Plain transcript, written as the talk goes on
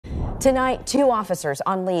Tonight, 2 officers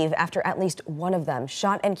on leave after at least one of them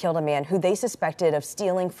shot and killed a man who they suspected of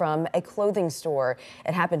stealing from a clothing store.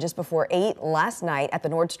 It happened just before 8 last night at the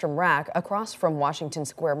Nordstrom Rack across from Washington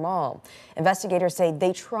Square Mall. Investigators say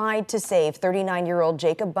they tried to save 39-year-old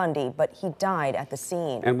Jacob Bundy, but he died at the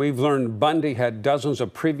scene. And we've learned Bundy had dozens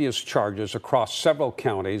of previous charges across several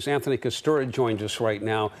counties. Anthony Costura joins us right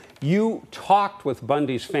now. You talked with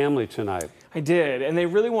Bundy's family tonight. I did, and they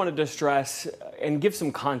really wanted to stress and give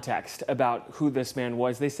some context about who this man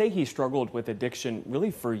was. They say he struggled with addiction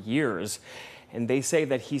really for years, and they say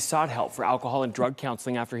that he sought help for alcohol and drug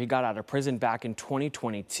counseling after he got out of prison back in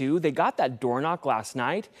 2022. They got that door knock last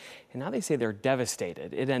night, and now they say they're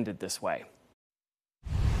devastated. It ended this way.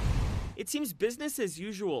 It seems business as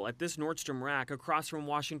usual at this Nordstrom Rack across from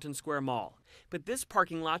Washington Square Mall. But this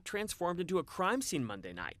parking lot transformed into a crime scene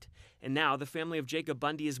Monday night. And now the family of Jacob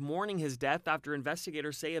Bundy is mourning his death after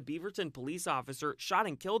investigators say a Beaverton police officer shot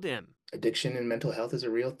and killed him. Addiction and mental health is a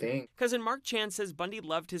real thing. Cousin Mark Chan says Bundy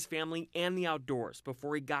loved his family and the outdoors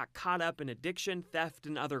before he got caught up in addiction, theft,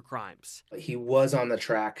 and other crimes. He was on the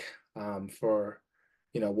track for,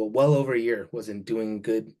 well over a year, wasn't doing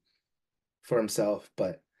good for himself,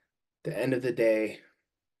 but the end of the day,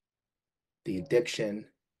 the addiction,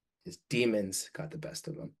 his demons got the best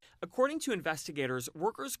of him. According to investigators,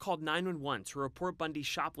 workers called 911 to report Bundy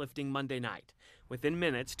shoplifting Monday night. Within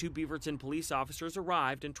minutes, 2 Beaverton police officers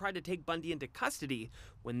arrived and tried to take Bundy into custody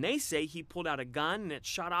when they say he pulled out a gun and it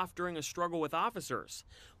shot off during a struggle with officers.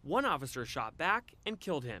 One officer shot back and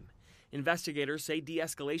killed him. Investigators say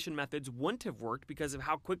de-escalation methods wouldn't have worked because of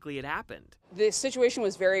how quickly it happened. The situation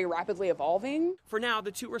was very rapidly evolving. For now,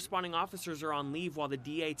 the 2 responding officers are on leave while the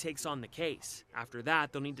DA takes on the case. After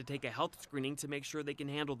that, they'll need to take a health screening to make sure they can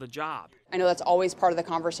handle the job. I know that's always part of the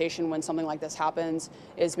conversation when something like this happens,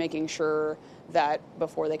 is making sure that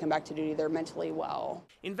before they come back to duty, they're mentally well.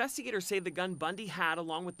 Investigators say the gun Bundy had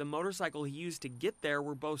along with the motorcycle he used to get there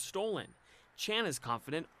were both stolen. Chan is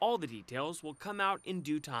confident all the details will come out in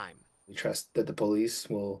due time. We trust that the police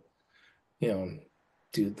will,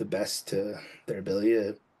 do the best to their ability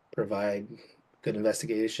to provide good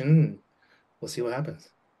investigation, and we'll see what happens.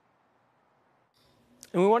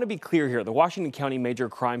 And we want to be clear here. The Washington County Major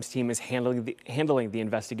Crimes Team is handling the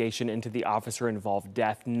investigation into the officer-involved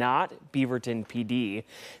death, not Beaverton PD.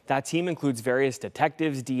 That team includes various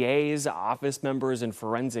detectives, DAs, office members, and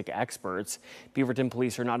forensic experts. Beaverton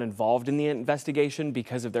police are not involved in the investigation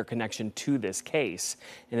because of their connection to this case.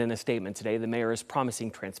 And in a statement today, the mayor is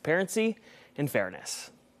promising transparency and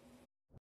fairness.